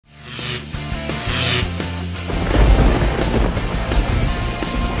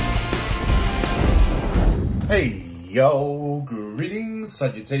Hey, yo, greetings,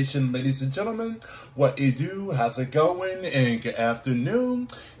 salutation, ladies and gentlemen. What it do, how's it going, and good afternoon.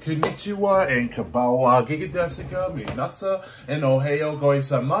 Konnichiwa and kabawa, gigadesica, minasa, and ohayo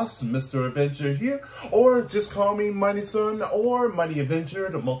goizaimasu, Mr. Avenger here. Or just call me Mighty Son or Mighty Avenger,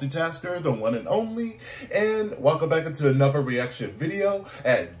 the multitasker, the one and only. And welcome back into another reaction video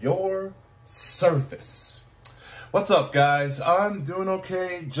at your service. What's up, guys? I'm doing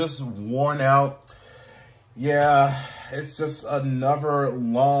okay, just worn out. Yeah, it's just another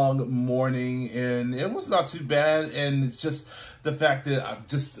long morning, and it was not too bad, and it's just the fact that I'm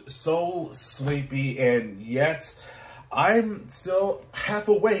just so sleepy, and yet I'm still half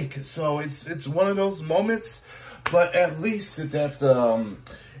awake, so it's one of those moments, but at least that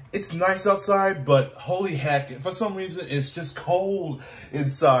it's nice outside, but holy heck, for some reason it's just cold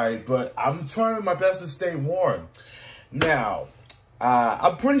inside, but I'm trying my best to stay warm. Now,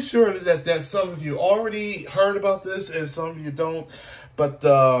 I'm pretty sure that some of you already heard about this and some of you don't, but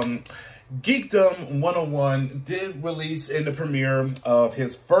Geekdom 101 did release in the premiere of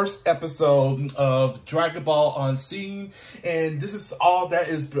his first episode of Dragon Ball Unseen, and this is all that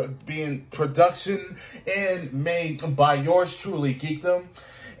is being production and made by yours truly, Geekdom.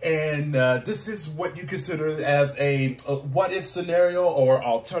 And this is what you consider as a what-if scenario or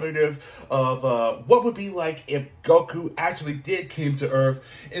alternative of what would be like if Goku actually did came to Earth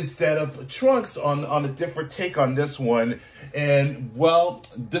instead of Trunks on a different take on this one. And, well,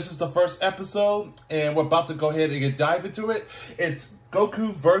 this is the first episode, and we're about to go ahead and dive into it. It's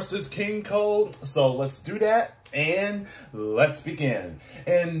Goku versus King Cold, so let's do that. And let's begin.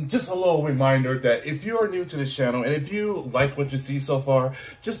 And just a little reminder that if you are new to this channel and if you like what you see so far,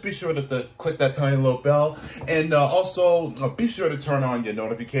 just be sure to click that tiny little bell, and also be sure to turn on your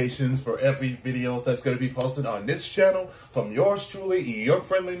notifications for every videos that's going to be posted on this channel from yours truly, your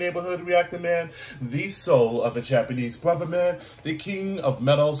friendly neighborhood reactor man, the soul of a Japanese brother man, the king of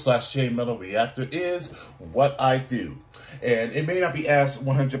metal / chain metal reactor is what I do. And it may not be as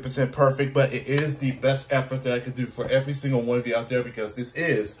 100% perfect, but it is the best effort that I could do for every single one of you out there, because this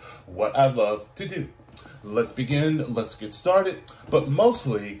is what I love to do. Let's begin, let's get started, but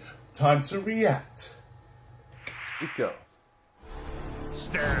mostly time to react. Go.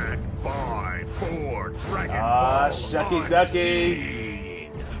 Stand by for Dragon Ball Shucky Ducky.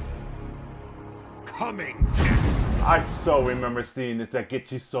 Unseen. Coming next. I so remember seeing this, that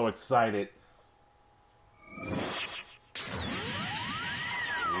gets you so excited.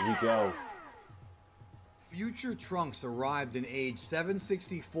 Here we go. Future Trunks arrived in age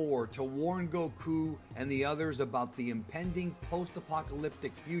 764 to warn Goku and the others about the impending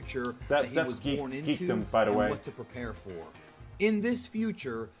post-apocalyptic future that he was born into Geekdom, by the way. And what to prepare for. In this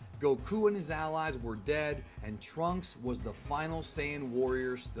future, Goku and his allies were dead, and Trunks was the final Saiyan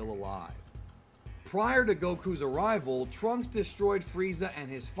warrior still alive. Prior to Goku's arrival, Trunks destroyed Frieza and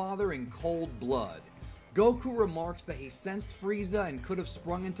his father in cold blood. Goku remarks that he sensed Frieza and could have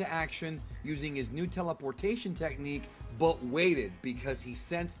sprung into action using his new teleportation technique, but waited because he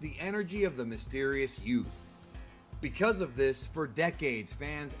sensed the energy of the mysterious youth. Because of this, for decades,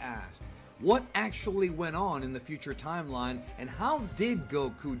 fans asked, what actually went on in the future timeline, and how did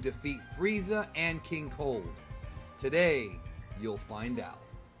Goku defeat Frieza and King Cold? Today, you'll find out.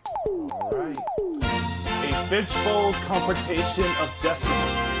 Alright. A vengeful confrontation of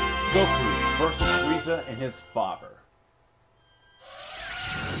destiny. Goku versus Frieza and his father.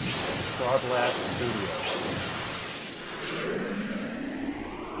 Star Blast Studios.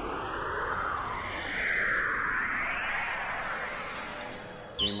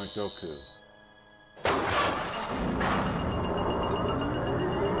 Gamer Goku.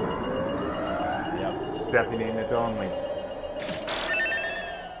 Yep, Stephanie and Nadolny.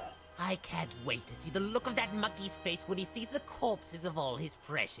 I can't wait to see the look of that monkey's face when he sees the corpses of all his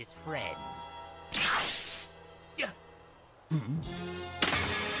precious friends. Yeah.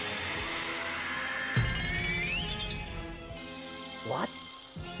 What?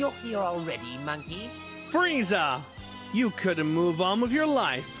 You're here already, monkey? Frieza! You couldn't move on with your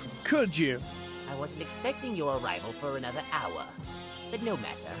life, could you? I wasn't expecting your arrival for another hour. But no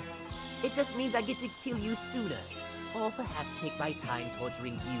matter. It just means I get to kill you sooner. Or perhaps take my time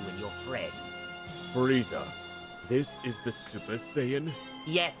torturing you and your friends. Frieza, this is the Super Saiyan?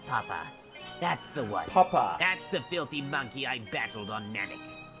 Yes, Papa. That's the one. Papa. That's the filthy monkey I battled on Namek.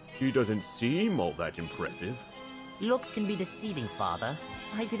 He doesn't seem all that impressive. Looks can be deceiving, Father.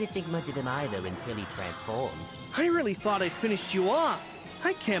 I didn't think much of him either until he transformed. I really thought I'd finished you off.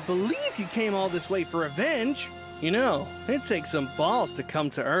 I can't believe you came all this way for revenge. You know, it takes some balls to come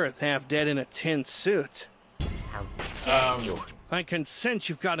to Earth half dead in a tin suit. How dare you? I can sense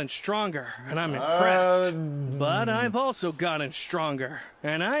you've gotten stronger, and I'm impressed. But I've also gotten stronger,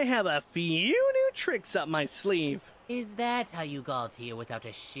 and I have a few new tricks up my sleeve. Is that how you got here without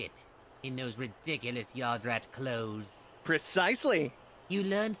a ship? In those ridiculous yard rat clothes? Precisely. You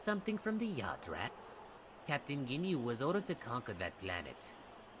learned something from the yard rats? Captain Ginyu was ordered to conquer that planet.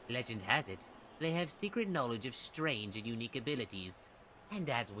 Legend has it, they have secret knowledge of strange and unique abilities. And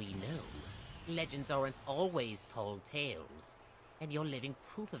as we know, legends aren't always told tales. And you're living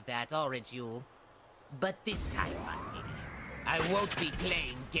proof of that, aren't you? But this time, Monkey, I won't be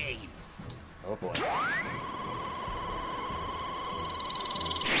playing games. Oh boy.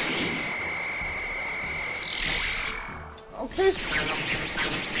 Okay.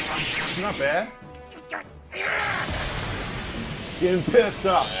 It's not bad. Getting pissed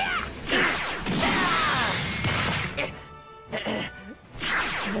off.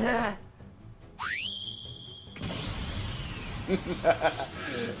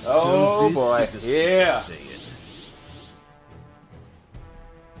 Oh boy, yeah.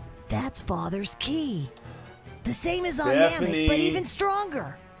 That's Father's key. The same as on Stephanie. Namek, but even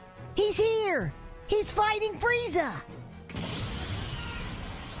stronger. He's here. He's fighting Frieza.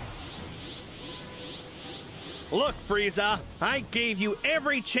 Look, Frieza, I gave you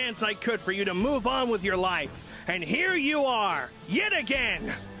every chance I could for you to move on with your life. And here you are, yet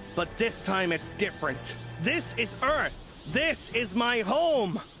again. But this time it's different. This is Earth. This is my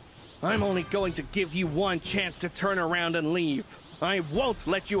home. I'm only going to give you one chance to turn around and leave. I won't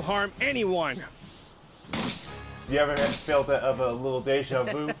let you harm anyone. You ever felt that of a little deja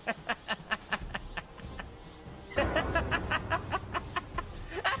vu?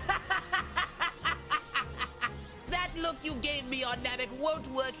 That look you gave me on Namek won't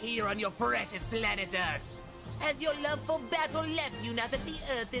work here on your precious planet Earth. Has your love for battle left you now that the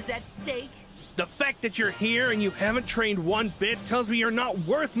Earth is at stake? The fact that you're here and you haven't trained one bit tells me you're not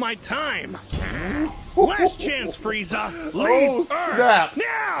worth my time. Last chance, Frieza. Leave Oh, Earth snap.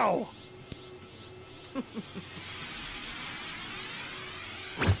 now!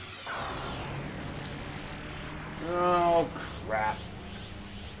 Oh crap.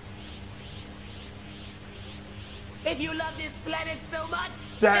 If you love this planet so much,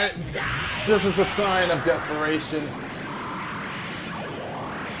 That then die! this is a sign of desperation.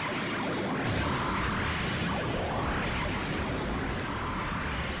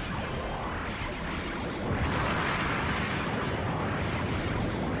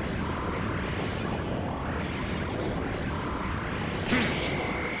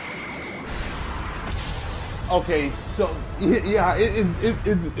 Okay, so yeah,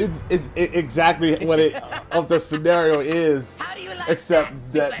 it's exactly what it of the scenario is, How do you like except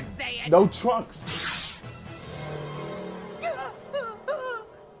that, that Super Saiyan? no trunks.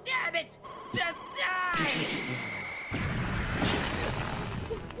 Damn it! Just die!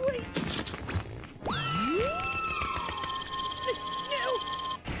 Wait. No!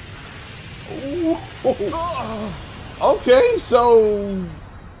 Okay, so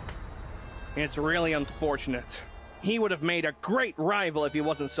It's really unfortunate. He would have made a great rival if he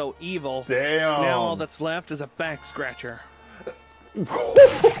wasn't so evil. damn. Now all that's left is a back scratcher.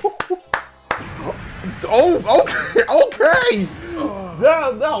 Oh, okay, okay.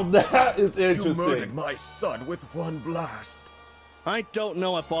 Now that is You murdered interesting. my son with one blast. I don't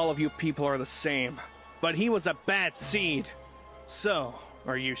know if all of you people are the same, but he was a bad seed. So,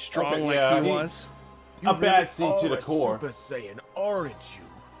 are you strong Okay, like yeah, he he- was? A bad seed to the are core. Super Saiyan, aren't you?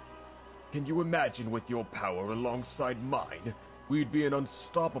 Can you imagine with your power alongside mine, we'd be an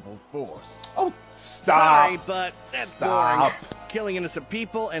unstoppable force? Oh, stop. Sorry, but that's Stop. boring. Killing innocent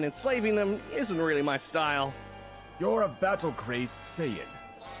people and enslaving them isn't really my style. You're a battle-crazed Saiyan.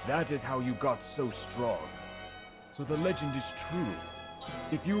 That is how you got so strong. So the legend is true.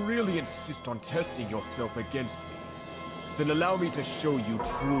 If you really insist on testing yourself against me, then allow me to show you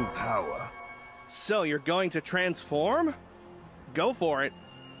true power. So you're going to transform? Go for it.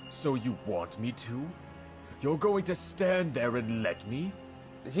 So you want me to? You're going to stand there and let me?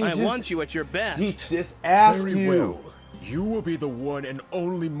 I want you at your best. He just asked Very you. well. You will be the one and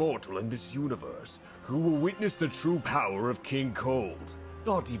only mortal in this universe who will witness the true power of King Cold.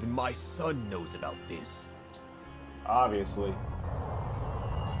 Not even my son knows about this. Obviously.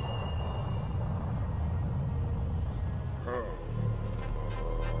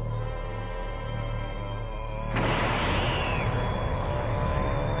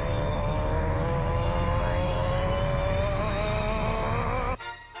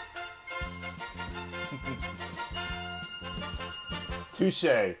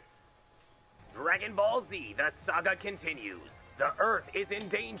 Touche. Dragon Ball Z, the saga continues. The Earth is in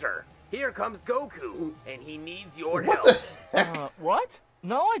danger. Here comes Goku, and he needs your What help. the heck? What?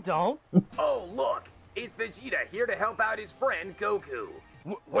 No, I don't. Oh, look! It's Vegeta here to help out his friend Goku.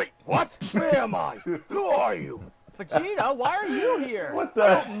 Wait, what? Where am I? Who are you? Vegeta, why are you here? What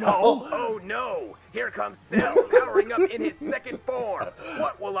the hell? Oh no! Here comes Cell, powering up in his second form.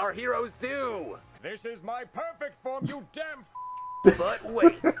 What will our heroes do? This is my perfect form, you damn But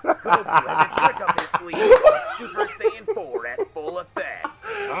wait, Goku has a trick up his sleeve. Super Saiyan 4 at full effect.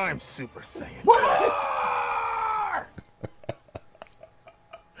 I'm Super Saiyan.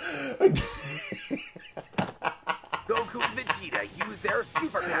 Goku and Vegeta use their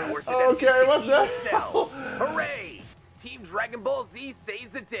superpowers to Okay, what the defeat Cell. Hooray! Team Dragon Ball Z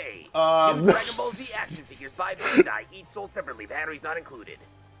saves the day. New Dragon Ball Z action figures by Bandai, each sold separately, batteries not included.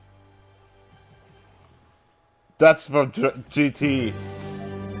 That's from GT.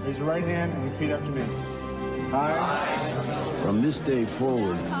 Raise your right hand and repeat after me. From this day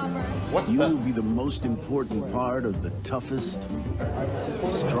forward, What you the? will be the most important part of the toughest,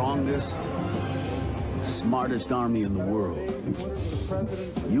 strongest, smartest army in the world.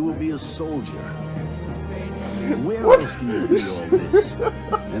 You will be a soldier. Where else can you do all this?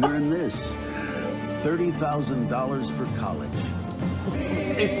 And earn this, $30,000 for college.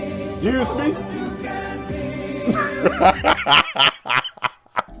 Excuse me?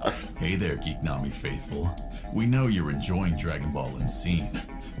 Hey there, Geeknami faithful. We know you're enjoying Dragon Ball Unseen,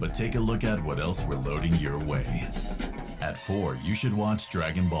 but take a look at what else we're loading your way. At 4, you should watch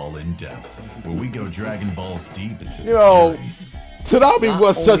Dragon Ball In Depth, where we go Dragon Balls deep into the series. Tsunami Not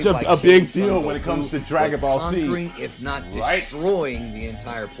was such only by a big killing deal Son when it Goku, comes to Dragon but Ball Z. conquering, if not Right? destroying the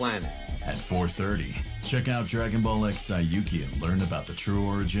entire planet. At 4:30, check out Dragon Ball X Saiyuki and learn about the true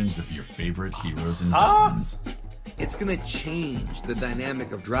origins of your favorite heroes and villains. It's gonna change the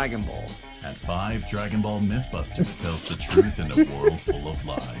dynamic of Dragon Ball. At 5, Dragon Ball Mythbusters tells the truth in a world full of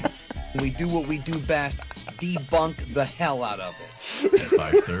lies. We do what we do best, debunk the hell out of it. At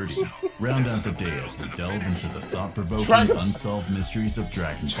 5:30, round out the day as we delve into the thought-provoking, unsolved mysteries of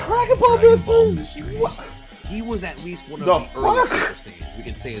Dragon Ball Mysteries. He was at least one of The the early fuck? Super Saiyans. We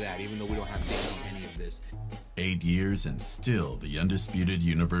can say that, even though we don't have data on any of this. 8 years and still the undisputed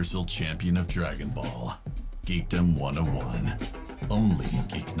universal champion of Dragon Ball. Geekdom 101. Only in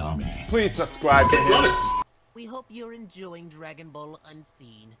Geeknami. Please subscribe to him. We hope you're enjoying Dragon Ball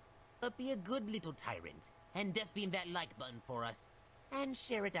Unseen. But be a good little tyrant, and death beam that like button for us, and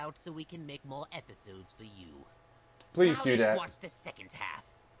share it out so we can make more episodes for you. Please Now do let's that. watch the second half,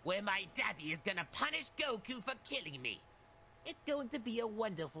 where my daddy is gonna punish Goku for killing me. It's going to be a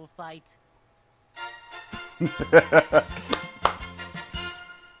wonderful fight.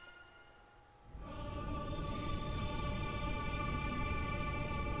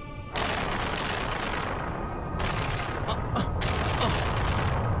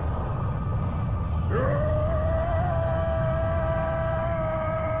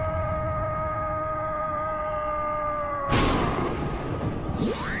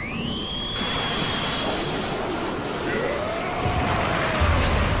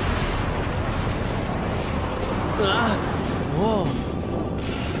 Whoa.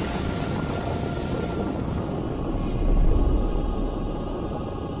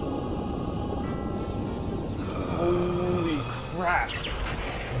 Holy crap.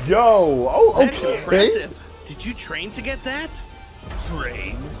 Yo, oh, That's okay. impressive. Did you train to get that?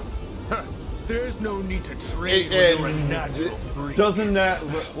 train? Huh. There's no need to train when you're a natural freak. Doesn't that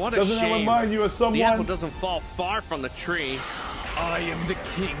What a doesn't that shame. remind you of The apple someone? doesn't fall far from the tree. I am the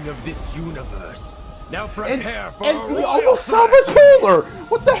king of this universe. Now And, prepare for and a he royal almost saw clash. the cooler.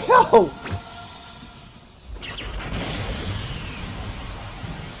 What the hell?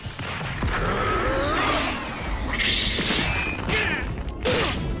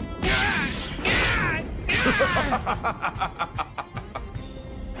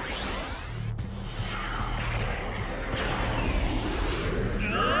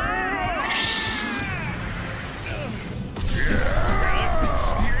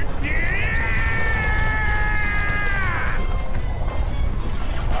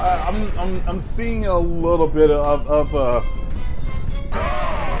 I'm seeing a little bit of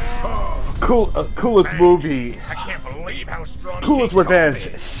coolest movie. I can't believe how strong Coolest King Cold revenge.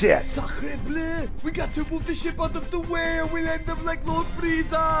 is. Shit. Sacre bleu! We got to move the ship out of the way or we'll end up like Lord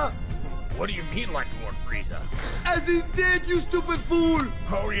Frieza! What do you mean like Lord Frieza? As in dead, you stupid fool!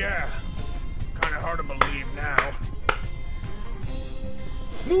 Oh yeah. Kinda hard to believe now.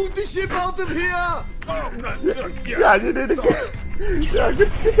 Move the ship out of here! Oh, no, Yeah, you need to get, yeah,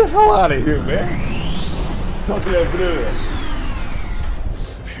 get the hell out of here, man. Sacre bleu.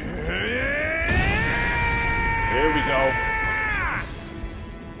 Here we go.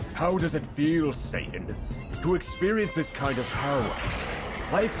 How does it feel, Saiyan, to experience this kind of power?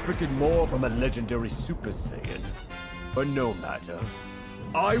 I expected more from a legendary Super Saiyan. But no matter.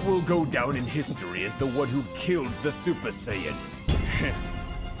 I will go down in history as the one who killed the Super Saiyan.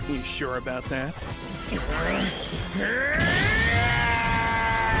 You sure about that?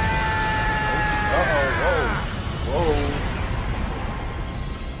 Whoa.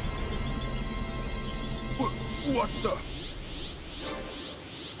 What the?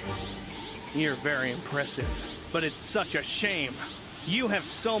 You're very impressive, but it's such a shame. You have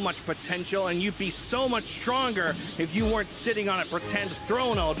so much potential, and you'd be so much stronger if you weren't sitting on a pretend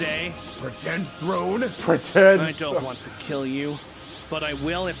throne all day. Pretend throne? Pretend. I don't want to kill you, but I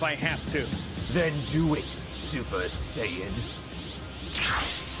will if I have to. Then do it, Super Saiyan.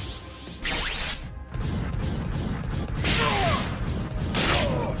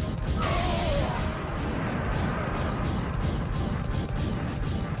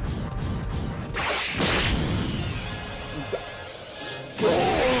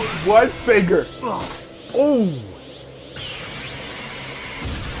 One finger. Oh.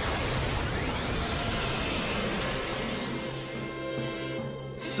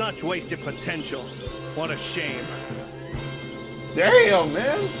 Such wasted potential. What a shame. Damn,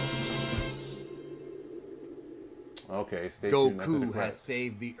 man. Okay, stay tuned. Goku has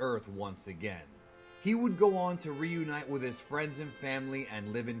saved the Earth once again. He would go on to reunite with his friends and family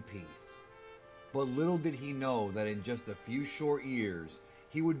and live in peace. But little did he know that in just a few short years,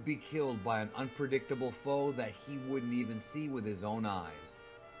 he would be killed by an unpredictable foe that he wouldn't even see with his own eyes.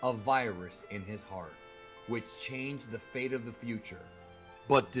 A virus in his heart, which changed the fate of the future.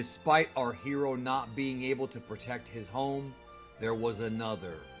 But despite our hero not being able to protect his home, there was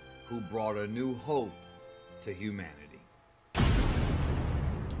another who brought a new hope to humanity.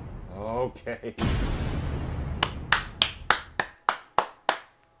 Okay.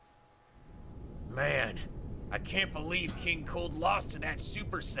 Man, I can't believe King Cold lost to that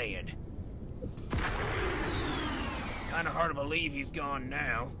Super Saiyan. Kinda hard to believe he's gone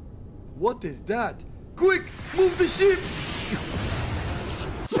now. What is that? Quick, move the ship!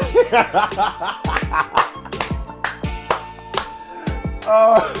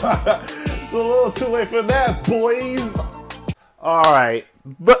 It's a little too late for that, boys. All right,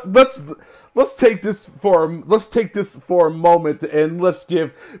 but let's take this for a moment and let's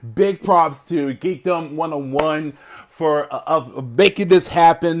give big props to Geekdom 101 for making this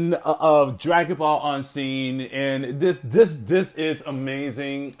happen, of Dragon Ball Unseen, and this is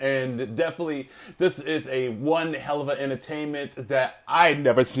amazing, and definitely this is a one hell of an entertainment that I've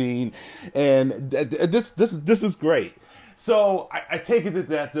never seen, and this is great. So I take it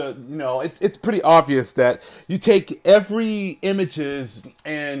that it's pretty obvious that you take every images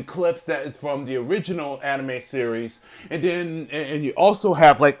and clips that is from the original anime series, and then you also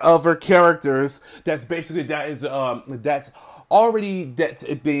have like other characters that's basically that's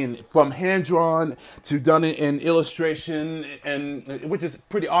being from hand drawn to done in illustration, and which is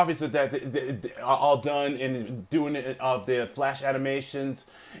pretty obvious that they are all done in doing it of the flash animations,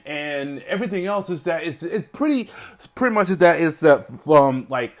 and everything else is that it's pretty much that is from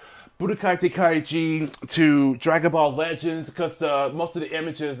like Budokai Tenkaichi to Dragon Ball Legends, because most of the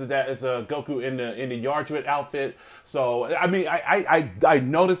images of that is Goku in the Yardred outfit. So I mean, I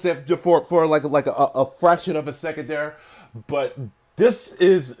noticed that for like a fraction of a second there. But this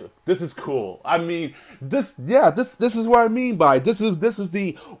is cool. I mean, this is what I mean by this is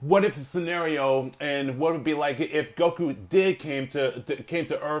the what if scenario, and what would be like if Goku came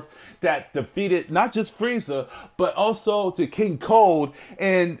to Earth that defeated not just Frieza but also to King Cold,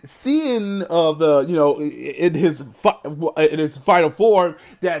 and seeing in his final form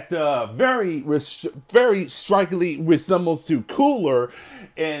that very strikingly resembles to Cooler,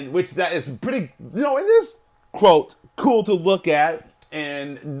 and which that is pretty it is quote cool to look at,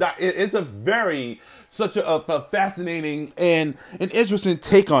 and it's such a fascinating and an interesting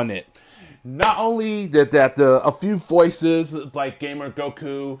take on it. Not only that a few voices like Gamer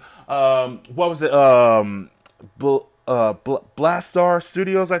Goku, what was it, Blastar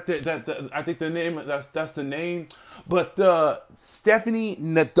Studios, I think the name, that's the name, but Stephanie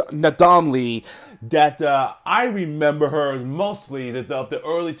Nadolny, that I remember her mostly of the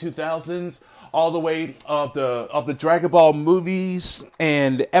early 2000s, all the way of the Dragon Ball movies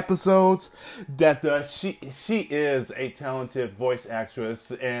and episodes, that she is a talented voice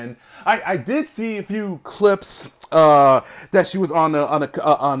actress, and I did see a few clips that she was on a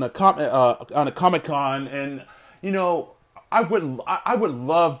Comic-Con, and I would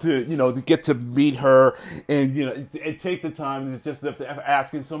love to, you know, to get to meet her and, you know, and take the time to just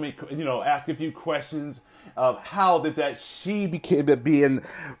asking so many, you know, ask a few questions of how that she became being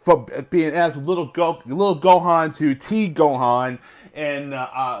as little Gohan to T Gohan, and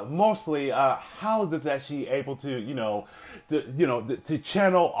mostly how is that she able to, you know, to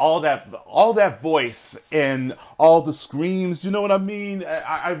channel all that voice and all the screams, you know what I mean?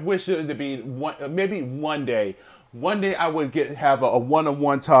 I wish it to be maybe one day I would have a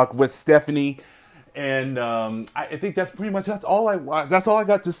one-on-one talk with Stephanie, and I think that's all I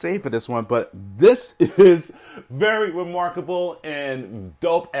got to say for this one. But this is very remarkable and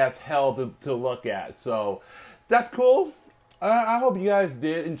dope as hell to look at. So that's cool. I hope you guys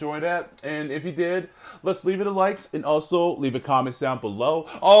did enjoy that, and if you did, let's leave it a likes and also leave a comment down below.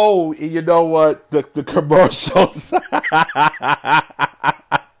 Oh, you know what? The commercials.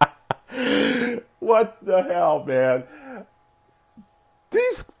 What the hell, man?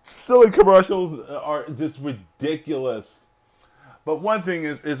 These silly commercials are just ridiculous. But one thing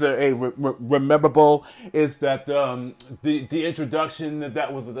is rememberable is that the introduction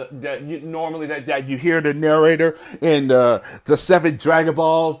that you hear the narrator in the 7 Dragon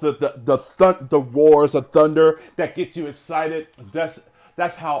Balls, the roars of thunder that gets you excited.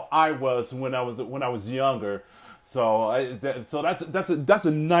 That's how I was when I was younger. So that's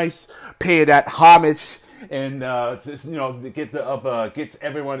a nice pay that homage, and just, you know, gets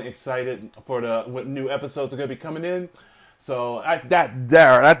everyone excited for what new episodes are gonna be coming in. So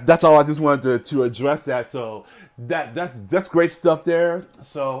that's all I just wanted to address that. So that's great stuff there.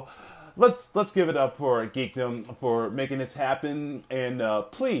 So let's give it up for Geekdom for making this happen, and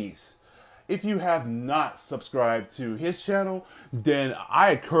please, if you have not subscribed to his channel, then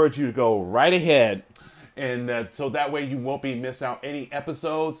I encourage you to go right ahead. And so that way you won't be miss out any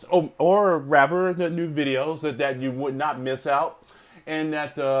episodes, or rather the new videos that you would not miss out. And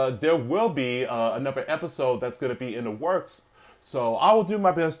that there will be another episode that's going to be in the works. So I will do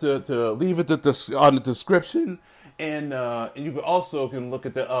my best to leave it on the description, and you can look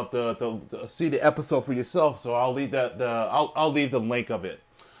at see the episode for yourself. So I'll leave I'll leave the link of it.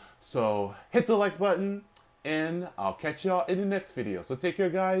 So hit the like button, and I'll catch y'all in the next video. So take care,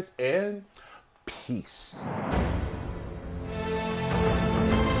 guys, and peace.